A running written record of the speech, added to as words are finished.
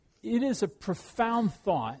it is a profound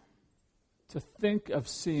thought to think of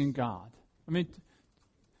seeing God. I mean,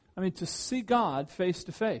 to see God face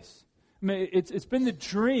to face. I mean, it's been the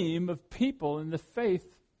dream of people in the faith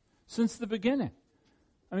since the beginning.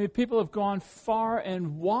 I mean, people have gone far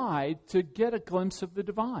and wide to get a glimpse of the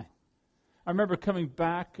divine. I remember coming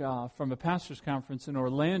back from a pastor's conference in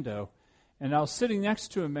Orlando, and I was sitting next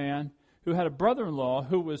to a man who had a brother-in-law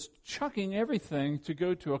who was chucking everything to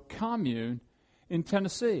go to a commune in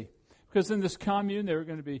Tennessee. Because in this commune, they were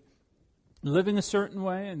going to be living a certain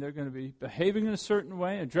way, and they're going to be behaving in a certain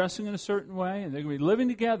way, and dressing in a certain way, and they're going to be living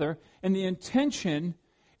together. And the intention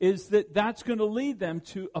is that that's going to lead them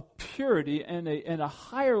to a purity and a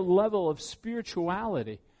higher level of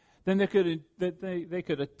spirituality than they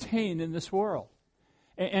could attain in this world.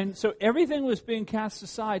 And so everything was being cast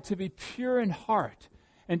aside to be pure in heart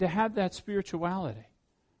and to have that spirituality.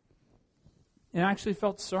 And I actually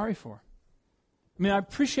felt sorry for him. I mean, I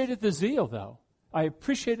appreciated the zeal, though. I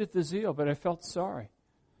appreciated the zeal, but I felt sorry.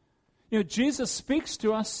 You know, Jesus speaks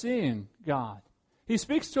to us seeing God. He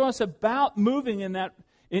speaks to us about moving in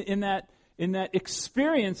that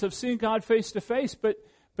experience of seeing God face to face, but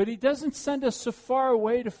he doesn't send us so far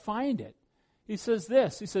away to find it. He says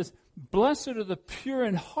this, he says, "Blessed are the pure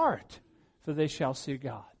in heart, for they shall see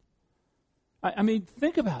God." I mean,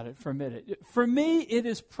 think about it for a minute. For me, it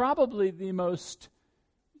is probably the most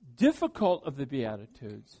difficult of the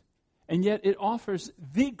Beatitudes, and yet it offers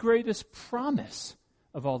the greatest promise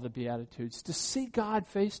of all the Beatitudes, to see God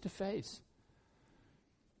face to face.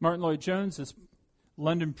 Martin Lloyd-Jones, this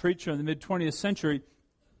London preacher in the mid-20th century,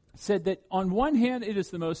 said that on one hand it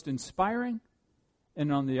is the most inspiring,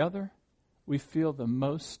 and on the other we feel the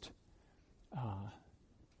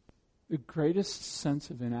greatest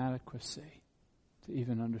sense of inadequacy to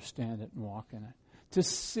even understand it and walk in it. To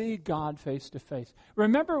see God face to face.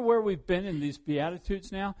 Remember where we've been in these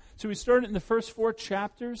Beatitudes now? So we started in the first 4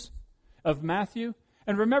 chapters of Matthew.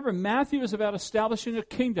 And remember, Matthew is about establishing a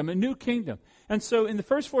kingdom, a new kingdom. And so in the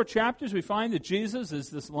first 4 chapters, we find that Jesus is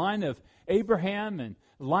this line of Abraham and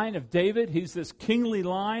line of David. He's this kingly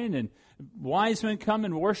line, and wise men come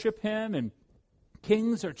and worship him, and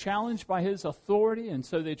kings are challenged by his authority, and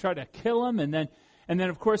so they try to kill him. And then,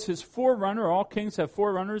 of course, his forerunner, all kings have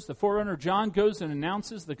forerunners. The forerunner, John, goes and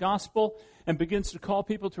announces the gospel and begins to call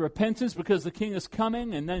people to repentance because the king is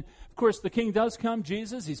coming. And then, of course, the king does come,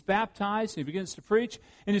 Jesus. He's baptized. He begins to preach.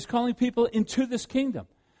 And he's calling people into this kingdom.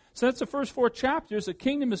 So that's the first 4 chapters. The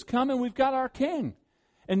kingdom has come, and we've got our king.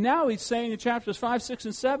 And now he's saying in chapters 5, 6,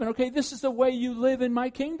 and 7, okay, this is the way you live in my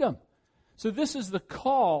kingdom. So this is the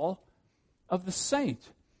call of the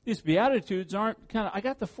saint. These Beatitudes aren't I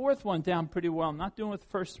got the 4th one down pretty well. I'm not doing with the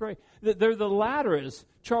first 3. They're the latter, as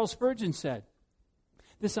Charles Spurgeon said.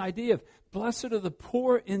 This idea of blessed are the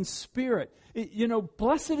poor in spirit.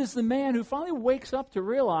 Blessed is the man who finally wakes up to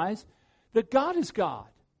realize that God is God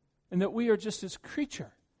and that we are just his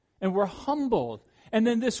creature. And we're humbled. And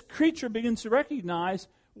then this creature begins to recognize,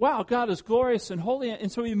 wow, God is glorious and holy. And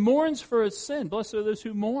so he mourns for his sin. Blessed are those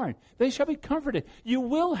who mourn. They shall be comforted. You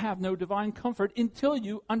will have no divine comfort until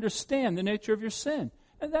you understand the nature of your sin.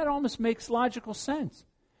 And that almost makes logical sense.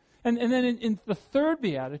 And then in the 3rd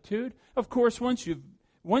Beatitude, of course, once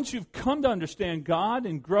you've come to understand God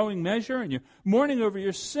in growing measure and you're mourning over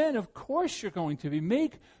your sin, of course you're going to be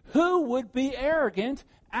meek. Who would be arrogant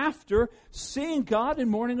after seeing God and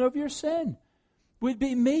mourning over your sin? We'd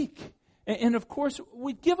be meek. And of course,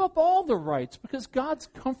 we give up all the rights because God's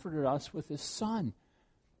comforted us with his Son.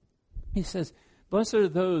 He says, blessed are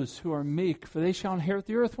those who are meek, for they shall inherit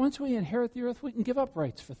the earth. Once we inherit the earth, we can give up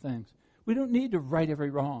rights for things. We don't need to right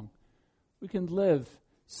every wrong. We can live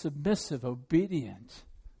submissive, obedient,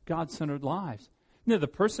 God-centered lives. Now, the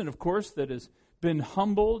person, of course, that has been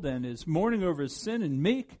humbled and is mourning over his sin and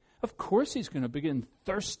meek, of course he's going to begin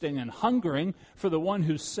thirsting and hungering for the one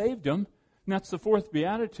who saved him. And that's the 4th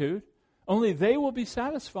Beatitude. Only they will be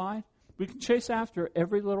satisfied. We can chase after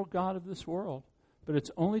every little god of this world, but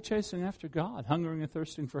it's only chasing after God, hungering and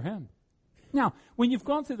thirsting for him. Now, when you've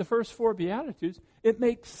gone through the first 4 Beatitudes, it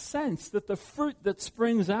makes sense that the fruit that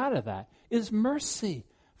springs out of that is mercy.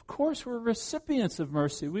 Of course, we're recipients of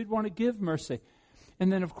mercy. We'd want to give mercy.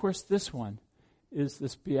 And then, of course, this one is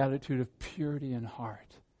this Beatitude of purity in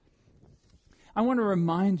heart. I want to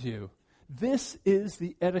remind you, this is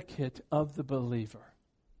the etiquette of the believer.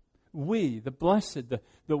 We, the blessed,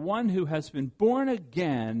 the one who has been born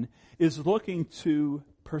again, is looking to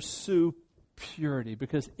pursue purity,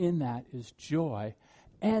 because in that is joy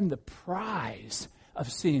and the prize of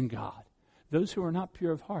seeing God. Those who are not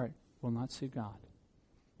pure of heart will not see God.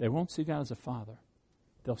 They won't see God as a father.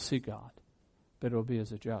 They'll see God, but it will be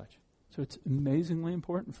as a judge. So it's amazingly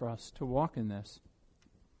important for us to walk in this.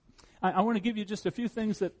 I want to give you just a few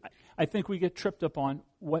things that I think we get tripped up on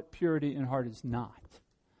what purity in heart is not.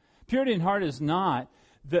 Purity in heart is not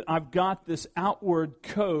that I've got this outward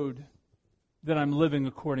code that I'm living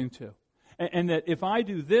according to. And that if I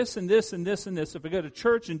do this and this and this and this, if I go to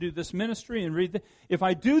church and do this ministry and read if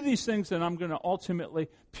I do these things, then I'm going to ultimately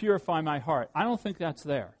purify my heart. I don't think that's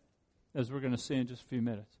there, as we're going to see in just a few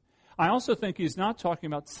minutes. I also think he's not talking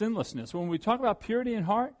about sinlessness. When we talk about purity in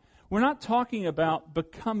heart, we're not talking about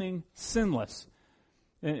becoming sinless.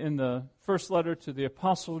 In the first letter to the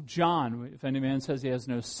Apostle John, if any man says he has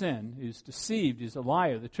no sin, he's deceived, he's a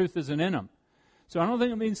liar, the truth isn't in him. So I don't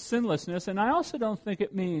think it means sinlessness, and I also don't think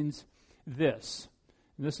it means this.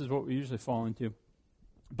 And this is what we usually fall into.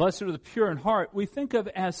 Blessed are the pure in heart, we think of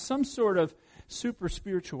as some sort of super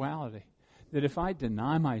spirituality, that if I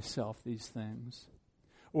deny myself these things,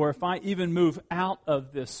 or if I even move out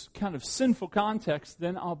of this kind of sinful context,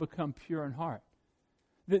 then I'll become pure in heart.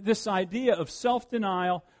 This idea of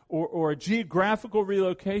self-denial or geographical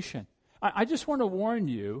relocation, I just want to warn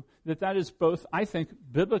you that is both, I think,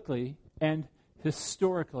 biblically and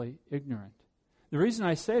historically ignorant. The reason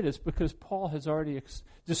I say it is because Paul has already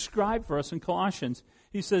described for us in Colossians.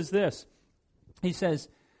 He says this. He says,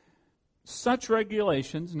 such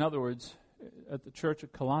regulations, in other words, at the church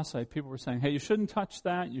at Colossae, people were saying, hey, you shouldn't touch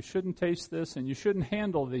that, you shouldn't taste this, and you shouldn't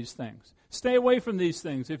handle these things. Stay away from these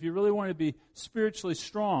things if you really want to be spiritually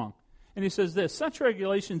strong. And he says this, such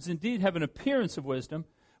regulations indeed have an appearance of wisdom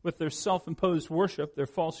with their self-imposed worship, their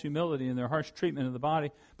false humility, and their harsh treatment of the body,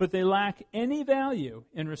 but they lack any value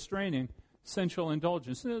in restraining sensual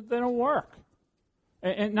indulgence. They don't work.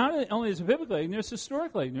 And not only is it biblically ignorant, it's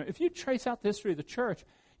historically ignorant. If you trace out the history of the church,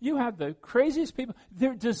 you have the craziest people.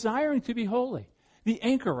 They're desiring to be holy. The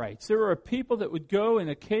anchorites. There were people that would go in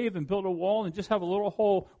a cave and build a wall and just have a little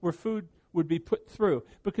hole where food would be put through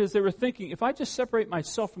because they were thinking, if I just separate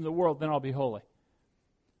myself from the world, then I'll be holy.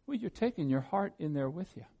 Well, you're taking your heart in there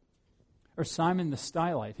with you. Or Simon the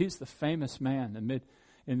Stylite. He's the famous man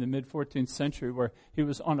in the mid-14th century where he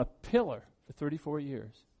was on a pillar for 34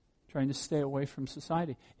 years trying to stay away from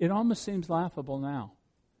society. It almost seems laughable now.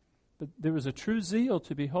 But there was a true zeal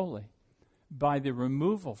to be holy by the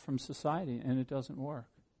removal from society, and it doesn't work.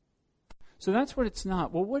 So that's what it's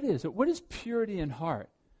not. Well, what is it? What is purity in heart?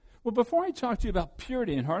 Well, before I talk to you about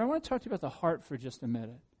purity in heart, I want to talk to you about the heart for just a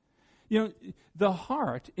minute. You know, the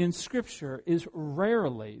heart in Scripture is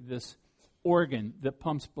rarely this organ that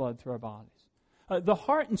pumps blood through our bodies. The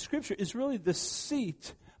heart in Scripture is really the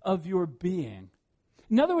seat of your being.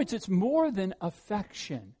 In other words, it's more than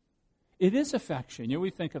affection. It is affection. You know,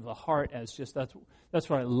 we think of the heart as just that's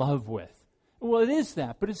what I love with. Well, it is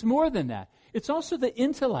that, but it's more than that. It's also the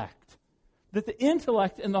intellect, that the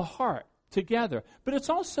intellect and the heart together. But it's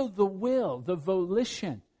also the will, the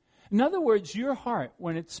volition. In other words, your heart,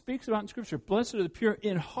 when it speaks about in Scripture, blessed are the pure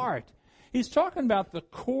in heart, he's talking about the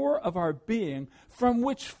core of our being from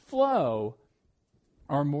which flow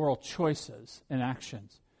our moral choices and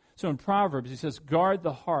actions. So in Proverbs, he says, guard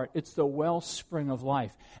the heart. It's the wellspring of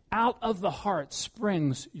life. Out of the heart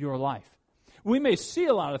springs your life. We may see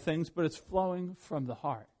a lot of things, but it's flowing from the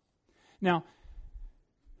heart. Now,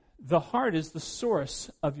 the heart is the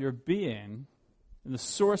source of your being and the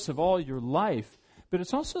source of all your life, but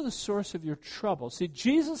it's also the source of your trouble. See,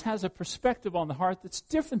 Jesus has a perspective on the heart that's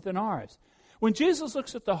different than ours. When Jesus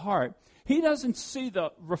looks at the heart, he doesn't see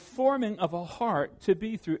the reforming of a heart to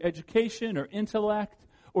be through education or intellect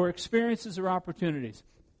or experiences or opportunities.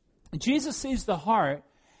 Jesus sees the heart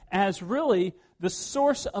as really the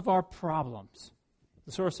source of our problems.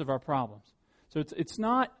 The source of our problems. So it's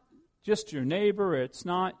not just your neighbor, it's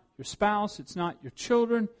not your spouse, it's not your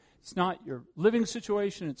children, it's not your living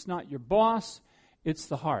situation, it's not your boss, it's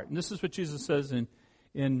the heart. And this is what Jesus says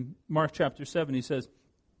in Mark chapter 7. He says,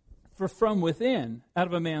 for from within, out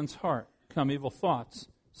of a man's heart, come evil thoughts,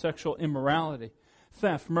 sexual immorality,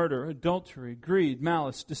 theft, murder, adultery, greed,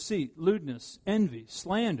 malice, deceit, lewdness, envy,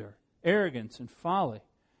 slander, arrogance, and folly.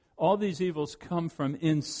 All these evils come from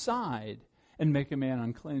inside and make a man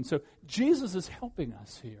unclean. So Jesus is helping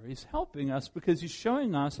us here. He's helping us because he's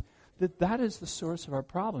showing us that is the source of our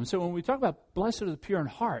problem. So when we talk about blessed are the pure in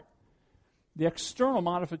heart, the external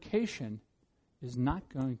modification is not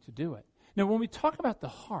going to do it. Now, when we talk about the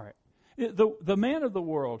heart, the man of the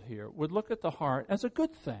world here would look at the heart as a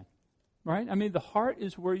good thing. Right? I mean, the heart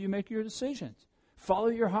is where you make your decisions. Follow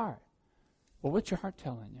your heart. Well, what's your heart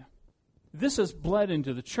telling you? This has bled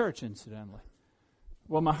into the church, incidentally.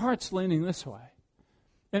 Well, my heart's leaning this way.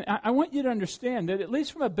 And I want you to understand that at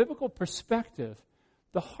least from a biblical perspective,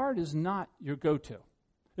 the heart is not your go-to.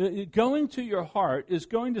 Going to your heart is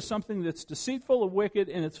going to something that's deceitful and wicked,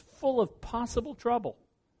 and it's full of possible trouble.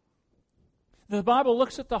 The Bible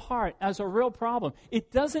looks at the heart as a real problem.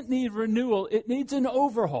 It doesn't need renewal. It needs an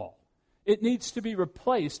overhaul. It needs to be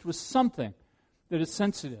replaced with something that is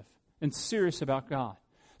sensitive and serious about God.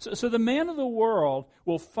 So the man of the world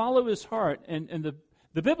will follow his heart, and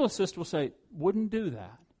the biblicist will say, wouldn't do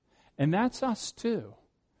that. And that's us too.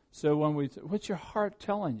 So what's your heart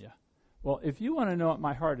telling you? Well, if you want to know what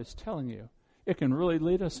my heart is telling you, it can really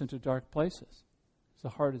lead us into dark places. The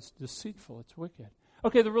heart is deceitful. It's wicked.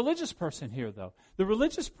 Okay, the religious person here, though. The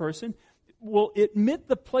religious person will admit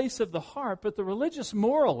the place of the heart, but the religious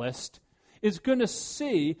moralist is going to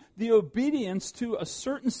see the obedience to a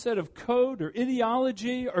certain set of code or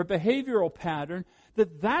ideology or behavioral pattern,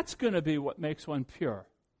 that's going to be what makes one pure.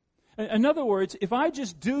 In other words, if I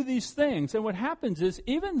just do these things, and what happens is,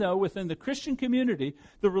 even though within the Christian community,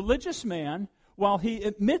 the religious man, while he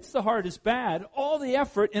admits the heart is bad, all the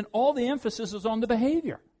effort and all the emphasis is on the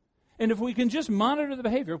behavior. And if we can just monitor the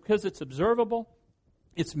behavior, because it's observable,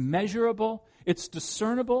 it's measurable, it's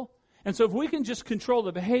discernible, and so if we can just control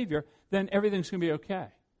the behavior, then everything's going to be okay.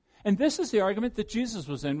 And this is the argument that Jesus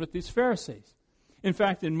was in with these Pharisees. In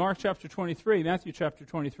fact, in Matthew chapter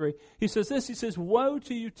 23, he says this, he says, "Woe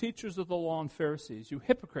to you teachers of the law and Pharisees, you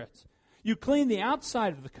hypocrites! You clean the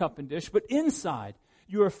outside of the cup and dish, but inside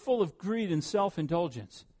you are full of greed and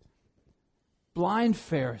self-indulgence. Blind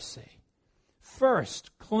Pharisee!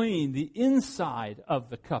 First, clean the inside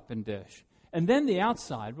of the cup and dish, and then the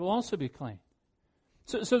outside will also be clean."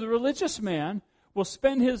 So the religious man will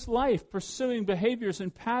spend his life pursuing behaviors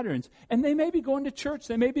and patterns, and they may be going to church,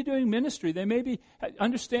 they may be doing ministry, they may be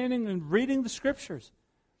understanding and reading the Scriptures,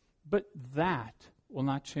 but that will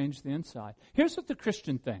not change the inside. Here's what the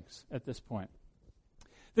Christian thinks at this point.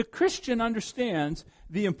 The Christian understands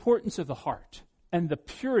the importance of the heart and the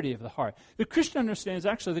purity of the heart. The Christian understands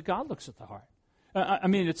actually that God looks at the heart.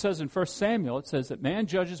 It says in 1 Samuel, it says that man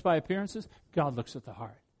judges by appearances, God looks at the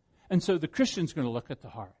heart. And so the Christian's going to look at the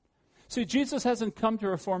heart. See, Jesus hasn't come to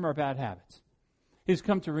reform our bad habits. He's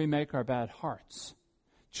come to remake our bad hearts.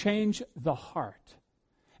 Change the heart.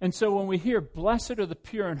 And so when we hear, blessed are the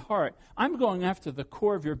pure in heart, I'm going after the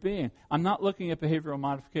core of your being. I'm not looking at behavioral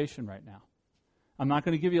modification right now. I'm not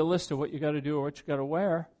going to give you a list of what you got to do or what you got to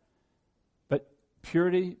wear. But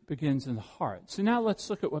purity begins in the heart. So now let's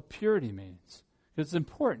look at what purity means. Because it's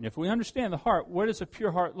important. If we understand the heart, what does a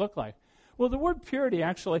pure heart look like? Well, the word purity,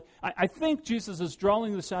 actually, I think Jesus is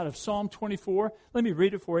drawing this out of Psalm 24. Let me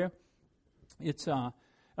read it for you. It's,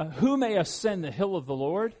 who may ascend the hill of the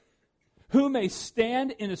Lord? Who may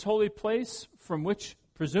stand in his holy place from which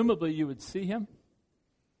presumably you would see him?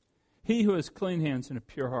 He who has clean hands and a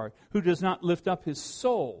pure heart, who does not lift up his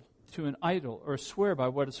soul to an idol or swear by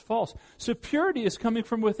what is false. So purity is coming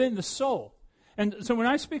from within the soul. And so when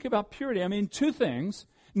I speak about purity, I mean two things.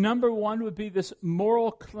 Number one would be this moral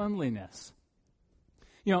cleanliness.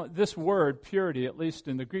 You know, this word, purity, at least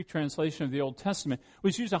in the Greek translation of the Old Testament,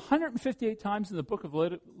 was used 158 times in the book of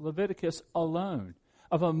Leviticus alone,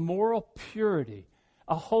 of a moral purity,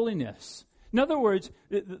 a holiness. In other words,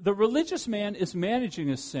 the religious man is managing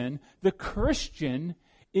his sin. The Christian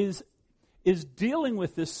is dealing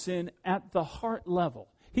with this sin at the heart level.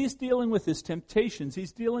 He's dealing with his temptations.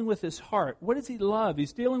 He's dealing with his heart. What does he love?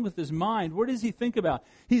 He's dealing with his mind. What does he think about?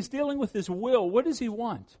 He's dealing with his will. What does he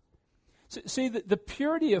want? So, see, the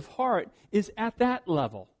purity of heart is at that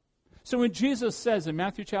level. So when Jesus says in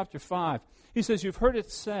Matthew chapter 5, he says, you've heard it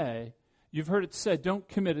said, don't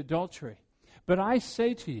commit adultery. But I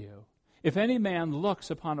say to you, if any man looks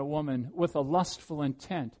upon a woman with a lustful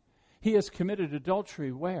intent, he has committed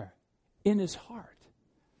adultery where? In his heart.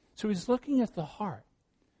 So he's looking at the heart.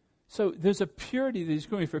 So there's a purity that he's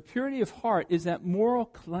going for. Purity of heart is that moral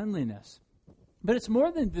cleanliness. But it's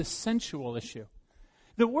more than this sensual issue.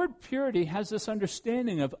 The word purity has this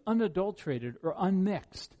understanding of unadulterated or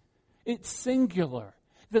unmixed. It's singular,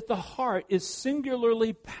 that the heart is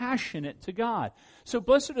singularly passionate to God. So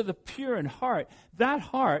blessed are the pure in heart. That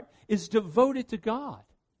heart is devoted to God.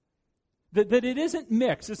 That it isn't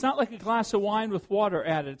mixed. It's not like a glass of wine with water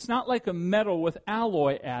added. It's not like a metal with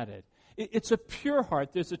alloy added. It's a pure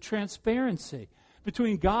heart. There's a transparency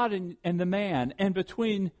between God and the man and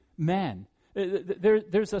between men.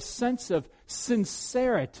 There's a sense of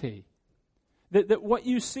sincerity. That what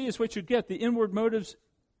you see is what you get. The inward motives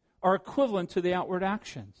are equivalent to the outward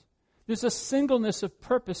actions. There's a singleness of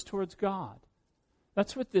purpose towards God.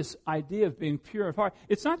 That's what this idea of being pure of heart.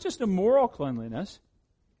 It's not just a moral cleanliness,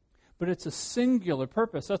 but it's a singular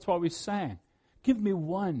purpose. That's why we sang, give me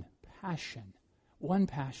one passion. One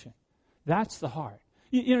passion. That's the heart.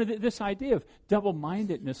 This idea of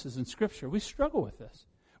double-mindedness is in Scripture. We struggle with this.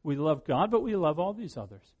 We love God, but we love all these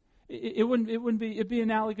others. It'd be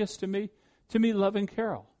analogous to me loving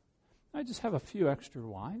Carol. I just have a few extra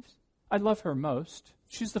wives. I love her most.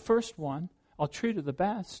 She's the first one. I'll treat her the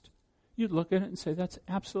best. You'd look at it and say, that's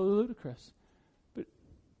absolutely ludicrous. But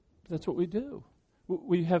that's what we do.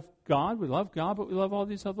 We have God, we love God, but we love all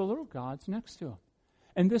these other little gods next to him.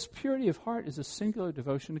 And this purity of heart is a singular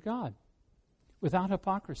devotion to God, without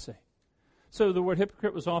hypocrisy. So the word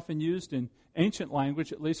hypocrite was often used in ancient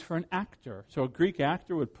language, at least for an actor. So a Greek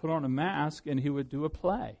actor would put on a mask and he would do a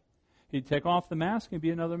play. He'd take off the mask and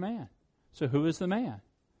be another man. So who is the man?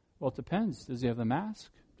 Well, it depends. Does he have the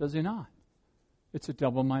mask? Does he not? It's a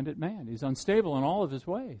double-minded man. He's unstable in all of his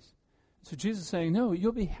ways. So Jesus is saying, no,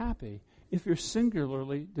 you'll be happy if you're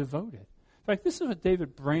singularly devoted. In fact, this is what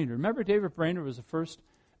David Brainerd, remember David Brainerd was the first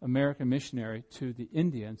American missionary to the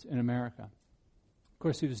Indians in America. Of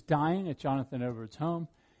course, he was dying at Jonathan Edwards' home,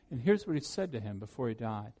 and here's what he said to him before he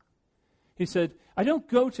died. He said, I don't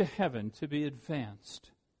go to heaven to be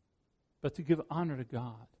advanced, but to give honor to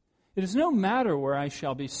God. It is no matter where I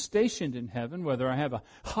shall be stationed in heaven, whether I have a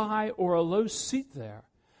high or a low seat there,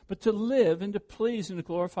 but to live and to please and to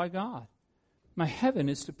glorify God. My heaven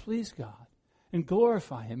is to please God and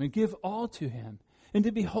glorify him and give all to him and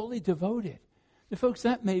to be wholly devoted. Now, folks,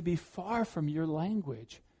 that may be far from your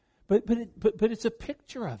language, but it's a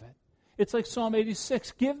picture of it. It's like Psalm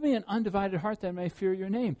 86. Give me an undivided heart that I may fear your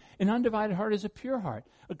name. An undivided heart is a pure heart.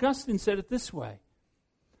 Augustine said it this way.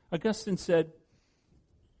 Augustine said,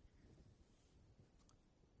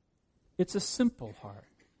 it's a simple heart.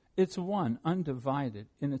 It's one undivided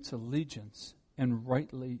in its allegiance and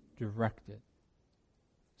rightly directed.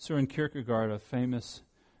 Søren Kierkegaard, a famous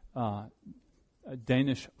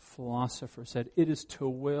Danish philosopher, said, it is to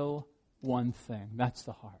will one thing. That's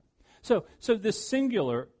the heart. So this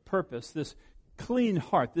singular purpose, this clean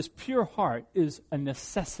heart, this pure heart is a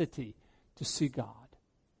necessity to see God.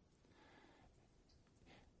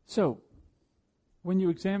 So, when you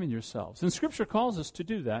examine yourselves, and Scripture calls us to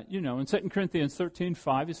do that, in 2 Corinthians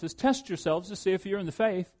 13:5, he says, test yourselves to see if you're in the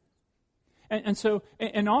faith.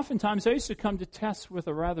 And oftentimes I used to come to tests with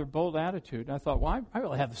a rather bold attitude. I thought, well, I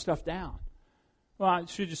really have the stuff down. Well,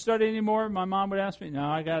 should you study anymore? My mom would ask me, no,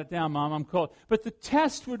 I got it down, Mom, I'm cold. But the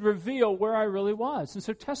test would reveal where I really was. And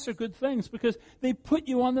so tests are good things because they put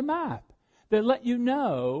you on the map. They let you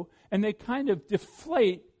know, and they kind of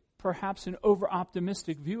deflate perhaps an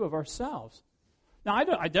over-optimistic view of ourselves. Now,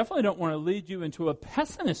 I definitely don't want to lead you into a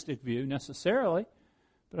pessimistic view necessarily,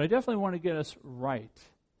 but I definitely want to get us right.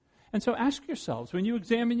 And so ask yourselves, when you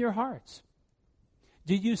examine your hearts,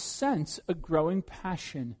 do you sense a growing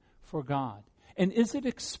passion for God? And is it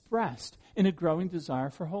expressed in a growing desire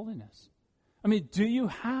for holiness? I mean, do you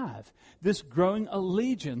have this growing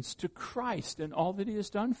allegiance to Christ and all that he has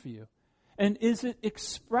done for you? And is it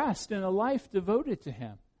expressed in a life devoted to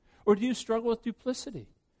him? Or do you struggle with duplicity?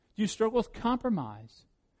 Do you struggle with compromise?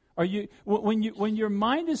 Are you when your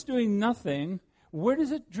mind is doing nothing, where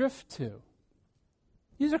does it drift to?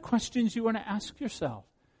 These are questions you want to ask yourself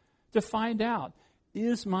to find out,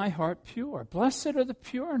 is my heart pure? Blessed are the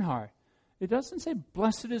pure in heart. It doesn't say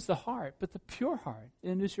blessed is the heart, but the pure heart.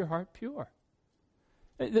 And is your heart pure?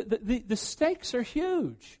 The stakes are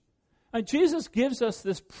huge. Jesus gives us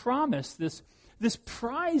this promise, this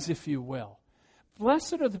prize, if you will.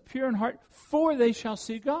 Blessed are the pure in heart, for they shall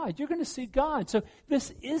see God. You're going to see God. So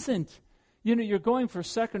this isn't, you're going for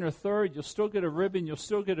second or third. You'll still get a ribbon. You'll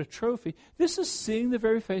still get a trophy. This is seeing the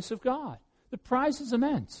very face of God. The prize is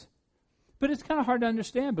immense. But it's kind of hard to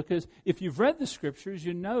understand because if you've read the Scriptures,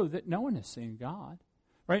 you know that no one has seen God.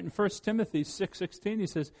 Right? In 1 Timothy 6:16, he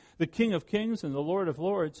says, the King of kings and the Lord of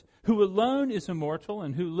lords, who alone is immortal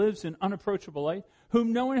and who lives in unapproachable light,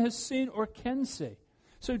 whom no one has seen or can see.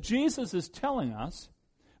 So Jesus is telling us,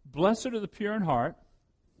 blessed are the pure in heart.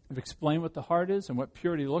 I've explained what the heart is and what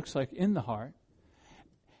purity looks like in the heart.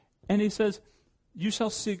 And he says, you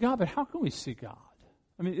shall see God. But how can we see God?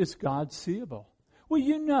 I mean, is God seeable? Well,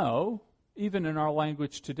 even in our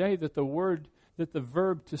language today, that the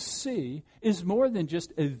verb to see is more than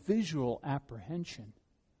just a visual apprehension.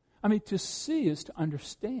 I mean, to see is to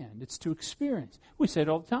understand. It's to experience. We say it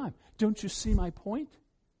all the time. Don't you see my point?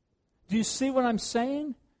 Do you see what I'm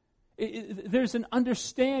saying? There's an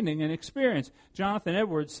understanding and experience. Jonathan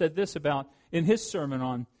Edwards said this in his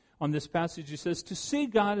sermon on this passage. He says, to see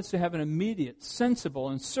God is to have an immediate, sensible,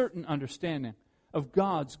 and certain understanding of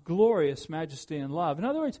God's glorious majesty and love. In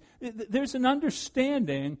other words, there's an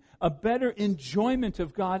understanding, a better enjoyment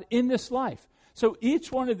of God in this life. So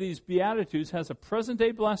each one of these Beatitudes has a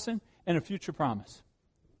present-day blessing and a future promise.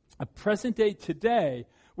 a present day today,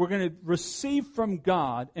 we're going to receive from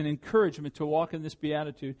God an encouragement to walk in this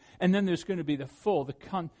beatitude, and then there's going to be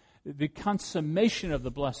the consummation of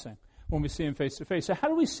the blessing when we see Him face to face. So how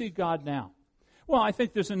do we see God now? Well, I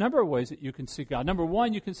think there's a number of ways that you can see God. Number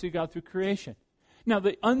one, you can see God through creation. Now,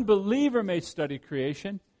 the unbeliever may study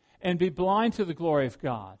creation and be blind to the glory of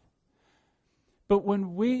God. But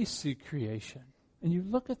when we see creation, and you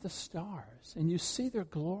look at the stars, and you see their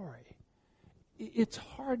glory, it's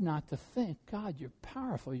hard not to think, God, you're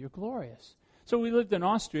powerful, you're glorious. So we lived in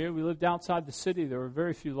Austria. We lived outside the city. There were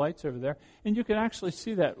very few lights over there. And you could actually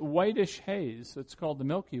see that whitish haze. It's called the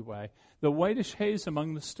Milky Way. The whitish haze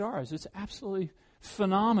among the stars. It's absolutely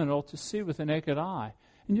phenomenal to see with the naked eye.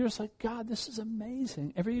 And you're just like, God, this is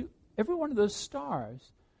amazing. Every one of those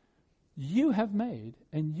stars you have made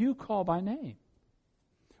and you call by name.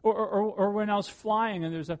 Or when I was flying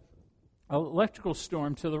and there's an electrical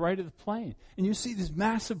storm to the right of the plane, and you see these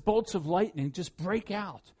massive bolts of lightning just break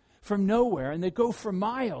out from nowhere, and they go for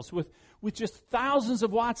miles with just thousands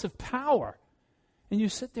of watts of power. And you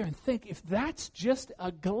sit there and think, if that's just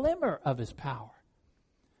a glimmer of His power,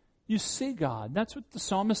 you see God. That's what the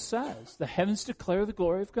psalmist says. The heavens declare the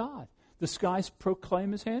glory of God. The skies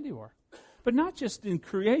proclaim His handiwork. But not just in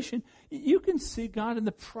creation. You can see God in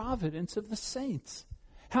the providence of the saints.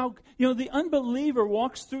 How, the unbeliever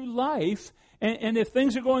walks through life, and if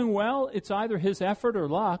things are going well, it's either his effort or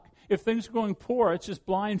luck. If things are going poor, it's just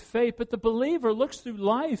blind faith. But the believer looks through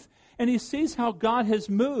life, and he sees how God has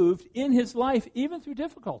moved in his life, even through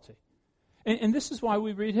difficulty. And this is why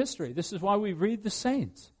we read history. This is why we read the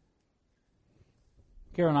saints.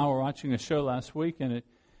 Karen and I were watching a show last week, and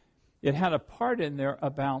it had a part in there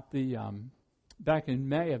about the back in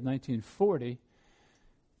May of 1940,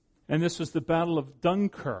 and this was the Battle of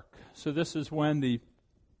Dunkirk. So this is when the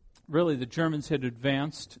Germans had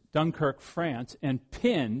advanced Dunkirk, France, and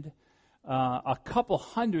pinned a couple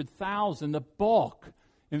 100,000, the bulk.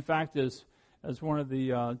 In fact, as one of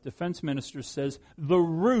the defense ministers says, the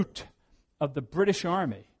root of the British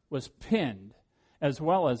Army was pinned, as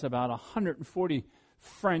well as about 140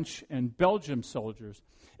 French and Belgian soldiers.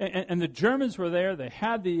 And the Germans were there. They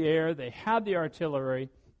had the air. They had the artillery.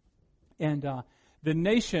 And the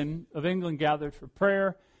nation of England gathered for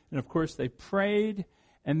prayer. And, of course, they prayed.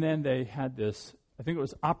 And then they had this, I think it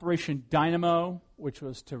was Operation Dynamo, which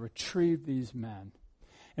was to retrieve these men.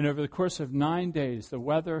 And over the course of 9 days,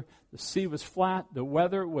 the sea was flat. The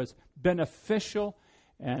weather was beneficial.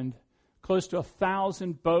 And close to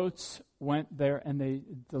 1,000 boats went there, and they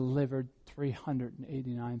delivered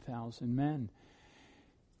 389,000 men.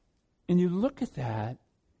 And you look at that,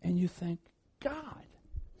 and you think, God,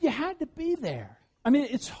 you had to be there. I mean,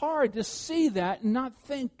 it's hard to see that and not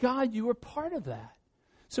think, God, you were part of that.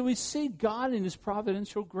 So we see God in His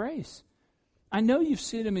providential grace. I know you've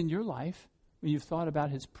seen Him in your life when you've thought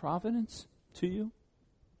about His providence to you.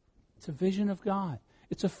 It's a vision of God.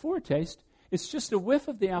 It's a foretaste. It's just a whiff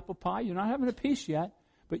of the apple pie. You're not having a piece yet,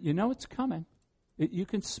 but you know it's coming. You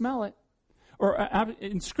can smell it. Or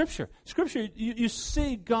in Scripture. You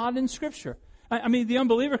see God in Scripture. I mean, the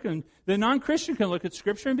unbeliever the non-Christian can look at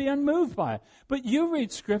Scripture and be unmoved by it. But you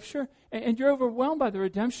read Scripture, and you're overwhelmed by the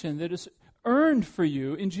redemption that is earned for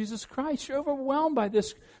you in Jesus Christ. You're overwhelmed by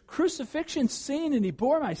this crucifixion scene, and He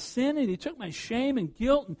bore my sin, and He took my shame and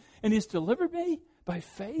guilt, and He's delivered me by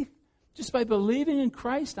faith. Just by believing in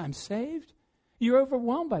Christ, I'm saved. You're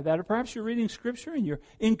overwhelmed by that. Or perhaps you're reading Scripture, and you're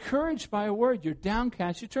encouraged by a word. You're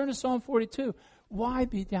downcast. You turn to Psalm 42. Why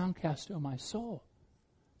be downcast, O my soul?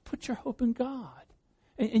 Put your hope in God.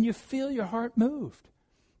 And you feel your heart moved.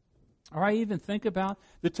 Or I even think about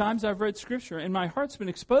the times I've read Scripture and my heart's been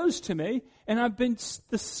exposed to me, and I've been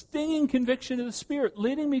the stinging conviction of the Spirit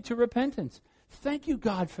leading me to repentance. Thank you,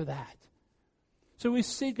 God, for that. So we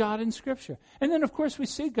see God in Scripture. And then, of course, we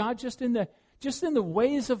see God just in the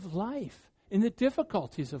ways of life, in the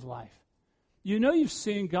difficulties of life. You know you've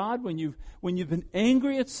seen God when you've been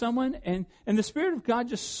angry at someone, and the Spirit of God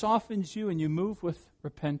just softens you and you move with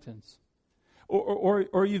repentance.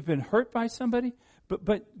 Or you've been hurt by somebody,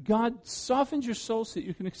 but God softens your soul so that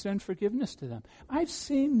you can extend forgiveness to them. I've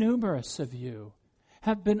seen numerous of you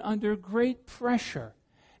have been under great pressure,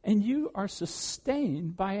 and you are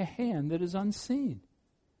sustained by a hand that is unseen.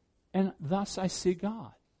 And thus I see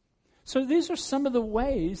God. So these are some of the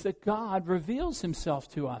ways that God reveals Himself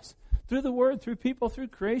to us. Through the Word, through people, through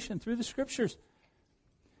creation, through the Scriptures.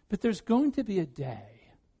 But there's going to be a day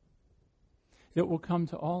that will come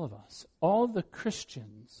to all of us. All the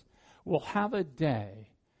Christians will have a day.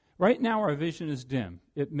 Right now our vision is dim,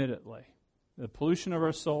 admittedly. The pollution of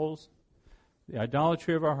our souls, the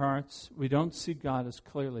idolatry of our hearts, we don't see God as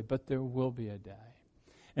clearly, but there will be a day.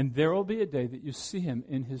 And there will be a day that you see him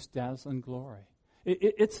in his dazzling glory.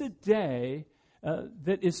 It's a day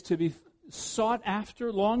that is to be sought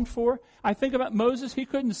after, longed for. I think about Moses. He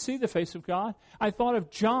couldn't see the face of God. I thought of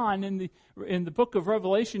John in the book of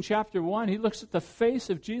Revelation, chapter 1. He looks at the face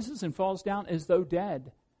of Jesus and falls down as though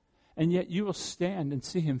dead. And yet you will stand and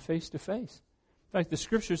see him face to face. In fact, the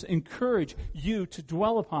Scriptures encourage you to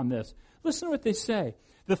dwell upon this. Listen to what they say.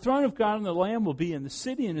 The throne of God and the Lamb will be in the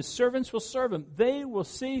city, and his servants will serve him. They will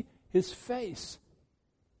see his face.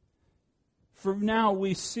 For now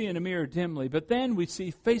we see in a mirror dimly, but then we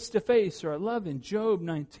see face to face. Or I love in Job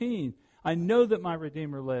 19, I know that my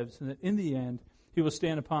Redeemer lives, and that in the end he will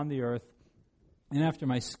stand upon the earth. And after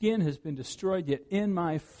my skin has been destroyed, yet in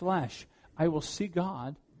my flesh I will see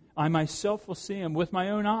God. I myself will see him with my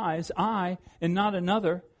own eyes, I and not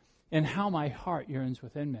another, and how my heart yearns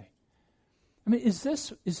within me. I mean, is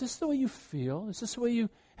this the way you feel? Is this the way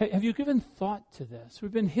you... Have you given thought to this?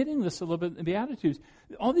 We've been hitting this a little bit in the Beatitudes.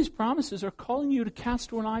 All these promises are calling you to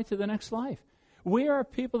cast one eye to the next life. We are a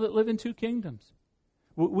people that live in two kingdoms.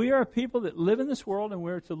 We are a people that live in this world, and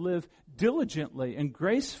we're to live diligently and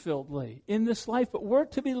grace-filledly in this life, but we're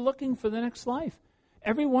to be looking for the next life,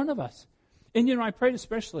 every one of us. And, I prayed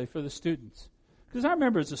especially for the students. Because I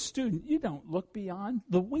remember as a student, you don't look beyond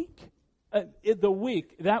the week. The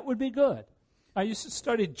week, that would be good. I used to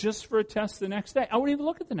study just for a test the next day. I wouldn't even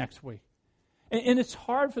look at the next week. And it's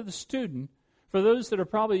hard for the student, for those that are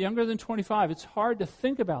probably younger than 25, it's hard to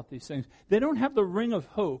think about these things. They don't have the ring of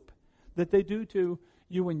hope that they do to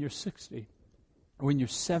you when you're 60 or when you're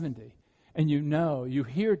 70. And you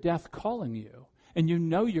hear death calling you, and you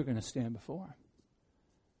know you're going to stand before him.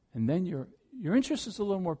 And then your interest is a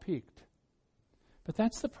little more piqued. But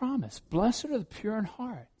that's the promise. Blessed are the pure in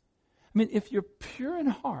heart. I mean, if you're pure in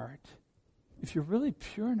heart... If you're really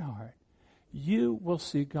pure in heart, you will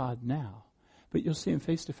see God now, but you'll see him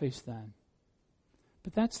face to face then.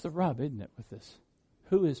 But that's the rub, isn't it, with this?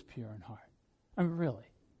 Who is pure in heart? I mean, really.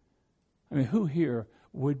 I mean, who here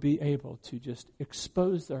would be able to just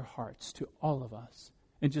expose their hearts to all of us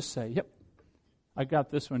and just say, yep, I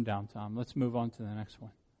got this one down, Tom. Let's move on to the next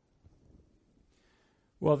one.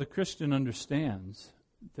 Well, the Christian understands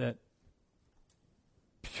that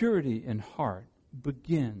purity in heart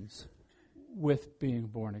begins with being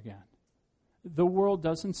born again. The world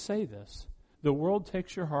doesn't say this. The world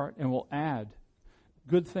takes your heart and will add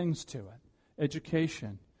good things to it.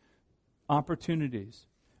 Education, opportunities,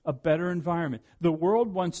 a better environment. The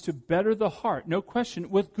world wants to better the heart, no question,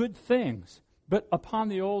 with good things, but upon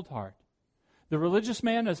the old heart. The religious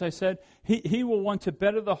man, as I said, he will want to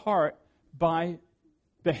better the heart by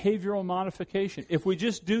behavioral modification. If we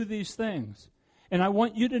just do these things. And I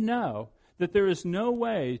want you to know that there is no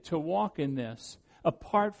way to walk in this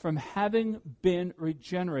apart from having been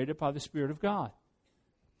regenerated by the Spirit of God.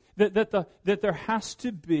 That there has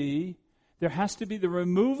to be the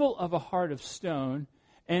removal of a heart of stone,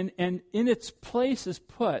 and in its place is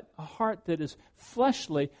put a heart that is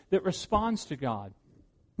fleshly, that responds to God.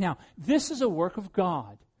 Now, this is a work of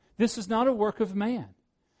God. This is not a work of man.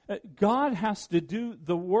 God has to do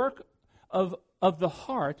the work of the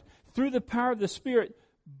heart through the power of the Spirit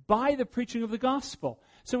by the preaching of the gospel.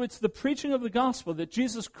 So it's the preaching of the gospel that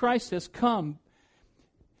Jesus Christ has come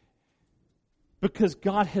because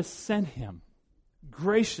God has sent him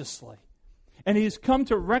graciously. And he's come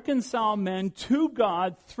to reconcile men to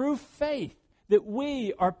God through faith, that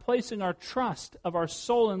we are placing our trust of our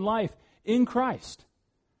soul and life in Christ.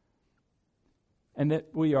 And that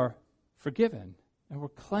we are forgiven and we're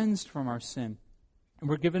cleansed from our sin. And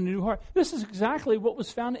we're given a new heart. This is exactly what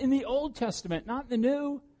was found in the Old Testament, not the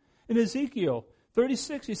New. In Ezekiel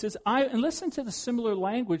 36, he says, and listen to the similar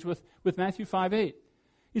language with Matthew 5:8.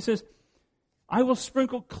 He says, I will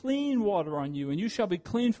sprinkle clean water on you, and you shall be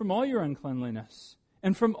clean from all your uncleanliness.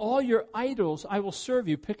 And from all your idols I will serve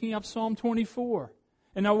you, picking up Psalm 24.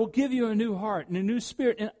 And I will give you a new heart and a new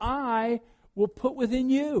spirit, and I will put within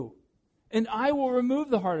you. And I will remove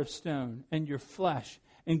the heart of stone and your flesh,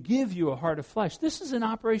 and give you a heart of flesh. This is an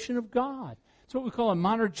operation of God. It's what we call a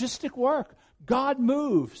monergistic work. God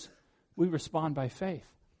moves. We respond by faith.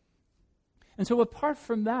 And so apart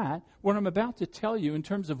from that, what I'm about to tell you in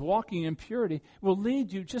terms of walking in purity will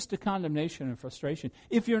lead you just to condemnation and frustration.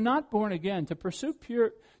 If you're not born again, to pursue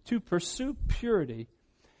purity,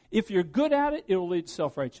 if you're good at it, it will lead to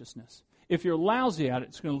self-righteousness. If you're lousy at it,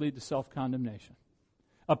 it's going to lead to self-condemnation.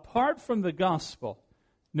 Apart from the gospel,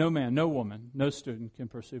 no man, no woman, no student can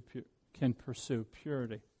pursue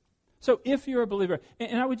purity. So if you're a believer,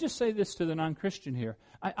 and I would just say this to the non-Christian here,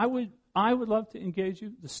 I would love to engage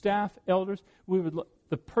you, the staff, elders,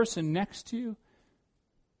 the person next to you.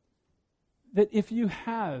 that if you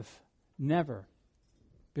have never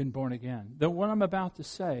been born again, then what I'm about to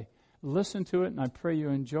say, listen to it and I pray you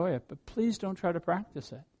enjoy it, but please don't try to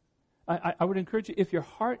practice it. I would encourage you, if your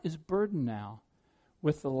heart is burdened now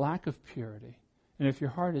with the lack of purity, and if your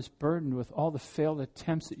heart is burdened with all the failed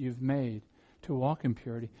attempts that you've made to walk in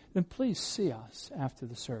purity, then please see us after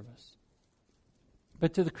the service.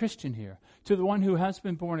 But to the Christian here, to the one who has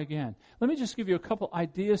been born again, let me just give you a couple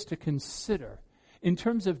ideas to consider in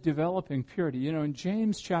terms of developing purity. You know, in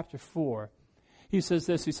James chapter 4, he says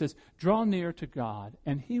this, he says, draw near to God,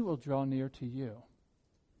 and he will draw near to you.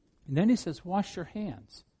 And then he says, wash your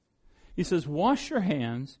hands. He says, wash your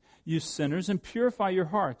hands, you sinners, and purify your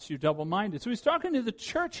hearts, you double-minded. So he's talking to the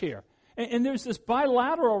church here. And there's this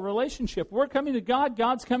bilateral relationship. We're coming to God,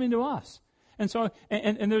 God's coming to us. And so,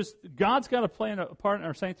 and there's, God's got to play a part in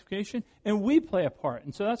our sanctification, and we play a part.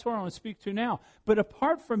 And so that's what I want to speak to now. But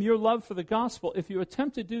apart from your love for the gospel, if you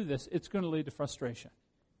attempt to do this, it's going to lead to frustration.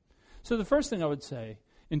 So the first thing I would say,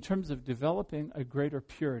 in terms of developing a greater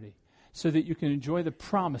purity, so that you can enjoy the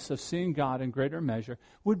promise of seeing God in greater measure,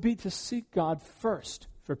 would be to seek God first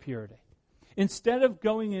for purity. Instead of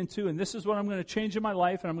going into, and this is what I'm going to change in my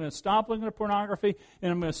life, and I'm going to stop looking at pornography,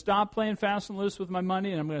 and I'm going to stop playing fast and loose with my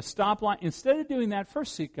money, and I'm going to stop lying. Instead of doing that,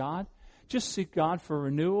 first seek God. Just seek God for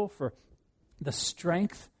renewal, for the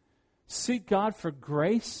strength. Seek God for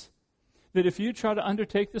grace. That if you try to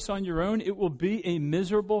undertake this on your own, it will be a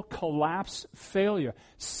miserable collapse failure.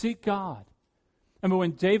 Seek God. I mean,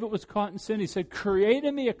 when David was caught in sin, he said, create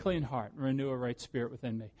in me a clean heart and renew a right spirit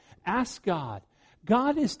within me. Ask God.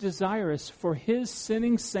 God is desirous for his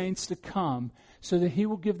sinning saints to come so that he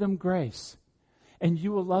will give them grace. And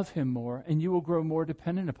you will love him more, and you will grow more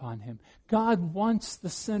dependent upon him. God wants the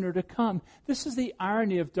sinner to come. This is the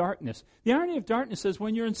irony of darkness. The irony of darkness is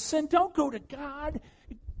when you're in sin, don't go to God.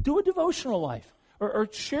 Do a devotional life. Or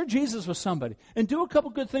share Jesus with somebody. And do a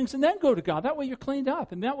couple good things and then go to God. That way you're cleaned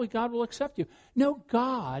up. And that way God will accept you. No,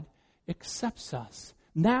 God accepts us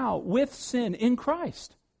now with sin in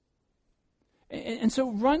Christ. And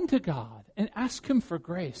so run to God and ask him for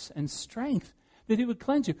grace and strength that he would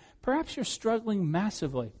cleanse you. Perhaps you're struggling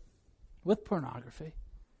massively with pornography.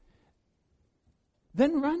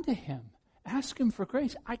 Then run to him. Ask him for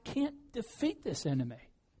grace. I can't defeat this enemy.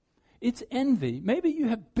 It's envy. Maybe you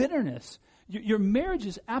have bitterness. Your marriage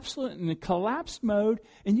is absolutely in a collapsed mode,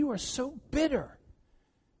 and you are so bitter.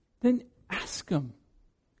 Then ask him,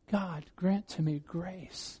 God, grant to me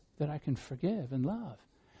grace that I can forgive and love.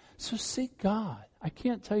 So seek God. I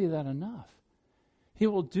can't tell you that enough. He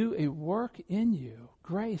will do a work in you,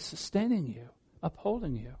 grace, sustaining you,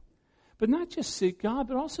 upholding you. But not just seek God,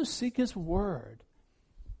 but also seek his word.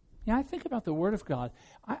 Yeah, I think about the word of God.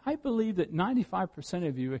 I believe that 95%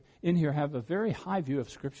 of you in here have a very high view of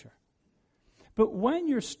Scripture. But when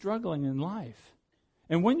you're struggling in life,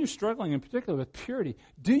 and when you're struggling in particular with purity,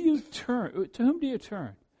 do you turn? To whom do you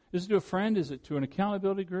turn? Is it to a friend? Is it to an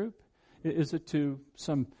accountability group? Is it to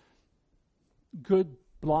some good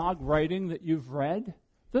blog writing that you've read?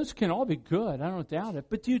 Those can all be good, I don't doubt it.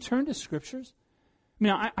 But do you turn to Scriptures? I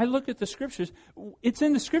mean, I look at the Scriptures. It's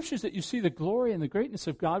in the Scriptures that you see the glory and the greatness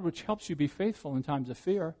of God, which helps you be faithful in times of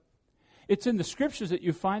fear. It's in the Scriptures that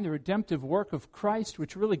you find the redemptive work of Christ,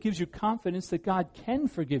 which really gives you confidence that God can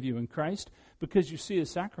forgive you in Christ because you see his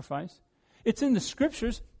sacrifice. It's in the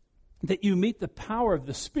Scriptures that you meet the power of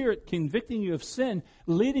the Spirit convicting you of sin,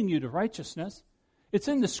 leading you to righteousness. It's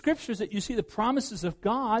in the Scriptures that you see the promises of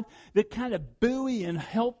God that kind of buoy and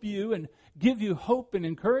help you and give you hope and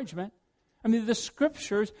encouragement. I mean, the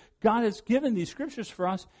Scriptures, God has given these Scriptures for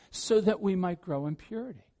us so that we might grow in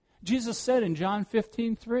purity. Jesus said in John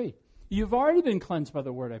 15:3, you've already been cleansed by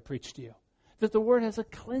the word I preached to you. That the word has a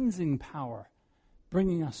cleansing power,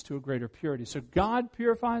 bringing us to a greater purity. So God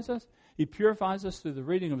purifies us. He purifies us through the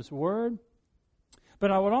reading of his word.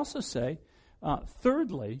 But I would also say,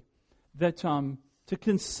 thirdly, that to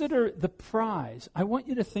consider the prize. I want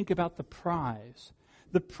you to think about the prize.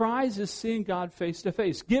 The prize is seeing God face to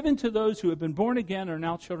face, given to those who have been born again and are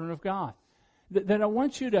now children of God. That I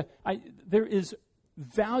want you to, there is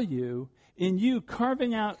value in you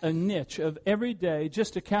carving out a niche of every day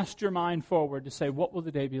just to cast your mind forward to say, what will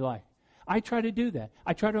the day be like? I try to do that.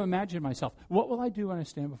 I try to imagine myself. What will I do when I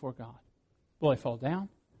stand before God? Will I fall down?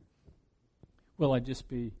 Will I just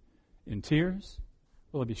be in tears?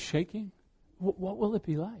 Will I be shaking? What will it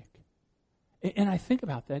be like? And I think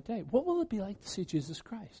about that day. What will it be like to see Jesus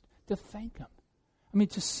Christ? To thank him? I mean,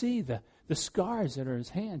 to see the scars that are his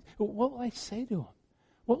hands. What will I say to him?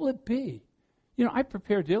 What will it be? You know, I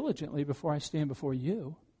prepare diligently before I stand before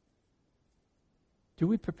you. Do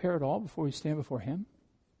we prepare at all before we stand before him?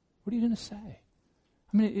 What are you going to say?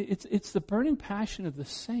 I mean, it's the burning passion of the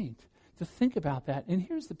saint to think about that. And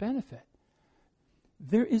here's the benefit.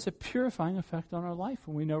 There is a purifying effect on our life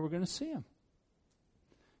when we know we're going to see him.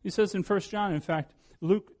 He says in 1 John, in fact,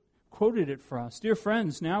 Luke quoted it for us. Dear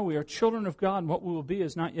friends, now we are children of God, and what we will be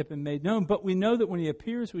has not yet been made known. But we know that when he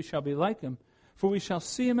appears, we shall be like him, for we shall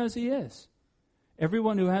see him as he is.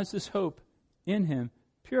 Everyone who has this hope in him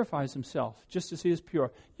purifies himself, just as he is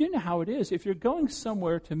pure. You know how it is. If you're going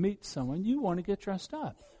somewhere to meet someone, you want to get dressed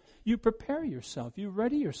up. You prepare yourself. You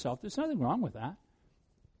ready yourself. There's nothing wrong with that.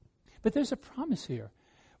 But there's a promise here.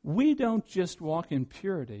 We don't just walk in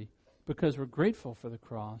purity because we're grateful for the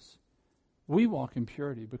cross. We walk in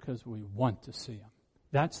purity because we want to see him.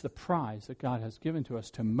 That's the prize that God has given to us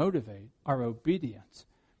to motivate our obedience.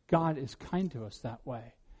 God is kind to us that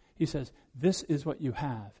way. He says, this is what you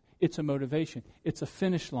have. It's a motivation. It's a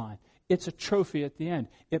finish line. It's a trophy at the end.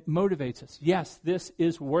 It motivates us. Yes, this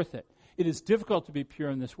is worth it. It is difficult to be pure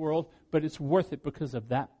in this world, but it's worth it because of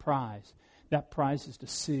that prize. That prize is to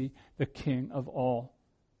see the King of all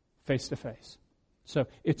face to face. So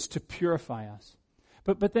it's to purify us.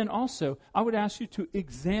 But then also, I would ask you to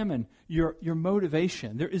examine your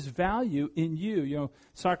motivation. There is value in you. You know,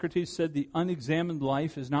 Socrates said the unexamined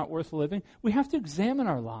life is not worth living. We have to examine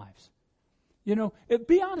our lives. You know,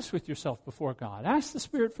 be honest with yourself before God. Ask the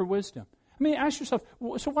Spirit for wisdom. I mean, ask yourself,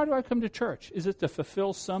 so why do I come to church? Is it to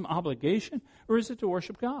fulfill some obligation, or is it to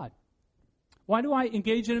worship God? Why do I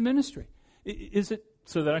engage in a ministry? Is it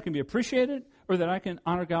so that I can be appreciated, or that I can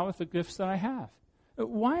honor God with the gifts that I have?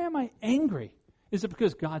 Why am I angry? Is it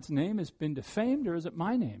because God's name has been defamed, or is it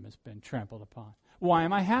my name has been trampled upon? Why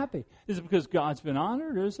am I happy? Is it because God's been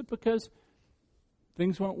honored, or is it because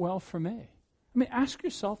things went well for me? I mean, ask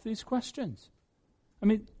yourself these questions. I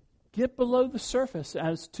mean, get below the surface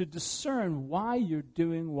as to discern why you're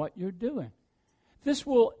doing what you're doing. This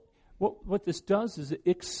will, what this does is it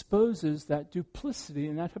exposes that duplicity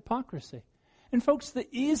and that hypocrisy. And folks, the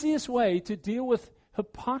easiest way to deal with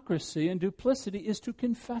hypocrisy and duplicity is to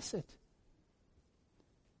confess it.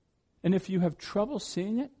 And if you have trouble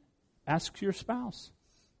seeing it, ask your spouse.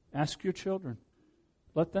 Ask your children.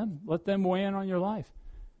 Let them weigh in on your life.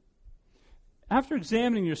 After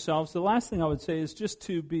examining yourselves, the last thing I would say is just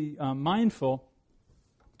to be mindful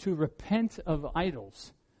to repent of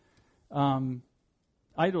idols.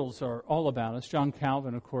 Idols are all about us. John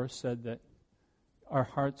Calvin, of course, said that our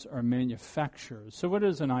hearts are manufacturers. So what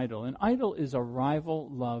is an idol? An idol is a rival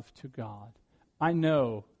love to God. I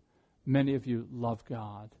know many of you love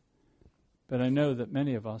God, but I know that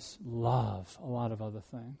many of us love a lot of other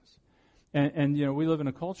things. And you know, we live in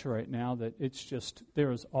a culture right now that it's just,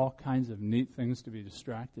 there's all kinds of neat things to be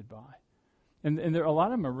distracted by. And there, a lot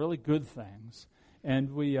of them are really good things.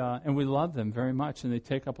 And we love them very much, and they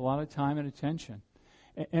take up a lot of time and attention.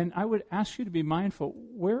 And I would ask you to be mindful,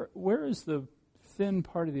 where is the thin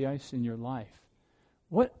part of the ice in your life?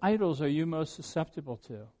 What idols are you most susceptible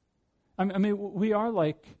to? I mean, we are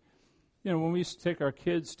like, you know, when we used to take our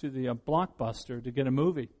kids to the Blockbuster to get a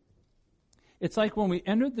movie, it's like when we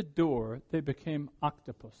entered the door, they became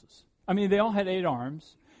octopuses. I mean, they all had 8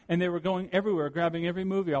 arms, and they were going everywhere, grabbing every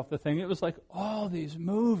movie off the thing. It was like, all these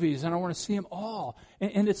movies, and I want to see them all.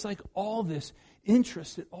 And it's like all this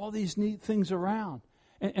interest in all these neat things around.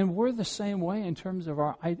 And we're the same way in terms of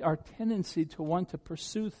our tendency to want to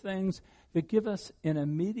pursue things that give us an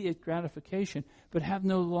immediate gratification, but have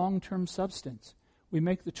no long-term substance. We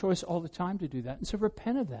make the choice all the time to do that. And so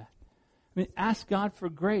repent of that. I mean, ask God for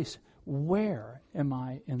grace. Where am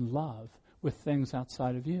I in love with things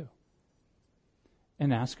outside of you?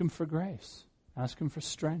 And ask him for grace. Ask him for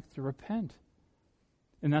strength to repent.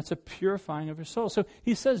 And that's a purifying of your soul. So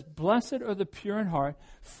he says, blessed are the pure in heart,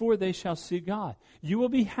 for they shall see God. You will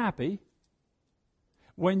be happy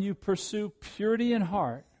when you pursue purity in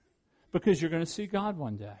heart, because you're going to see God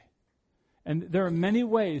one day. And there are many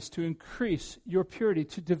ways to increase your purity,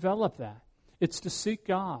 to develop that. It's to seek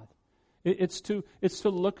God. It's to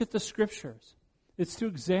look at the Scriptures. It's to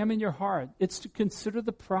examine your heart. It's to consider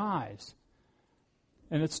the prize.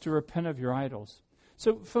 And it's to repent of your idols.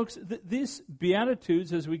 So, folks, these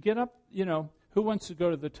Beatitudes, as we get up, you know, who wants to go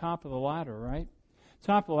to the top of the ladder, right?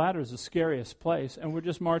 Top of the ladder is the scariest place, and we're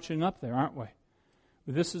just marching up there, aren't we?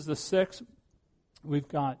 This is the 6th. We've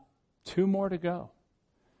got 2 more to go.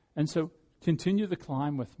 And so, continue the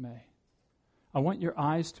climb with me. I want your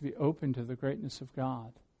eyes to be open to the greatness of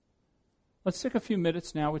God. Let's take a few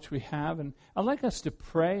minutes now, which we have, and I'd like us to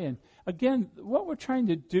pray. And again, what we're trying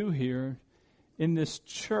to do here in this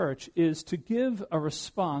church is to give a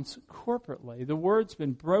response corporately. The word's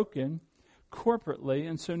been broken corporately,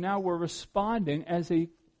 and so now we're responding as a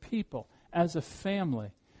people, as a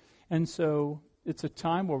family. And so It's a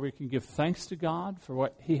time where we can give thanks to God for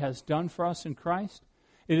what He has done for us in Christ.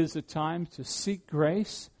 It is a time to seek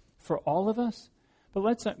grace for all of us. But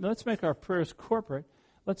let's make our prayers corporate.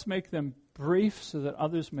 Let's make them brief so that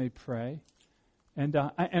others may pray. And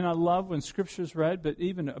I love when Scripture's read, but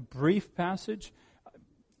even a brief passage,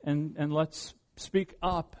 and let's speak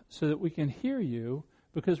up so that we can hear you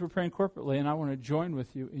because we're praying corporately, and I want to join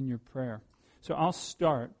with you in your prayer. So I'll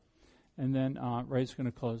start, and then Ray's going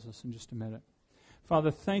to close us in just a minute.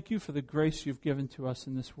 Father, thank you for the grace you've given to us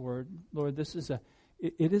in this word. Lord,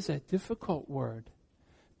 it is a difficult word,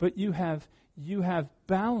 but you have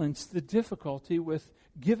balanced the difficulty with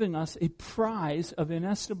giving us a prize of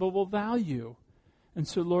inestimable value. And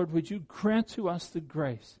so, Lord, would you grant to us the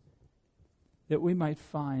grace that we might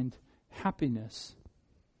find happiness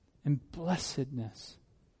and blessedness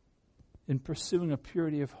in pursuing a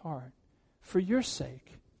purity of heart for your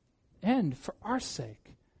sake and for our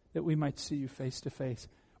sake, that we might see you face to face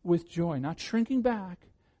with joy, not shrinking back,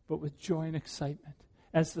 but with joy and excitement.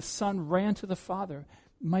 As the Son ran to the Father,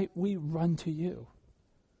 might we run to you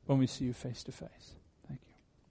when we see you face to face.